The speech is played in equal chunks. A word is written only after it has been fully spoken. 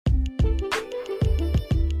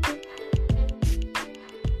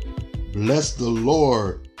Bless the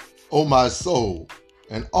Lord, O my soul,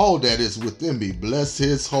 and all that is within me. Bless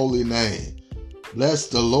his holy name. Bless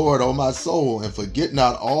the Lord, O my soul, and forget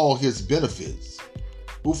not all his benefits,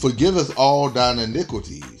 who forgiveth all thine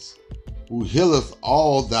iniquities, who healeth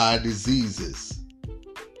all thy diseases.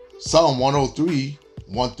 Psalm 103,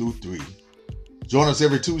 1-3. Join us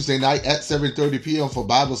every Tuesday night at 7:30 p.m. for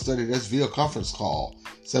Bible study. That's via conference call,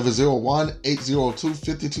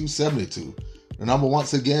 701-802-5272. The number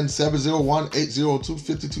once again,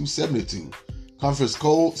 701-802-5272. Conference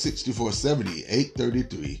code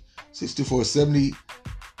 6470-833.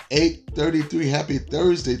 6470-833. Happy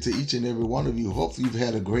Thursday to each and every one of you. Hopefully you've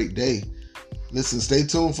had a great day. Listen, stay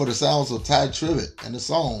tuned for the sounds of Ty Trivet and the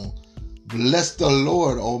song, Bless the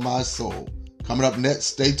Lord, O my soul. Coming up next,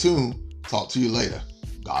 stay tuned. Talk to you later.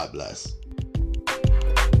 God bless.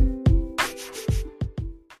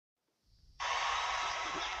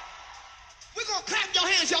 We're going to clap your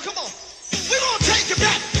hands, y'all. Come on. We're going to take it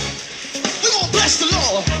back. We're going to bless the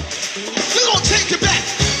Lord. We're going to take it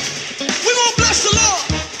back.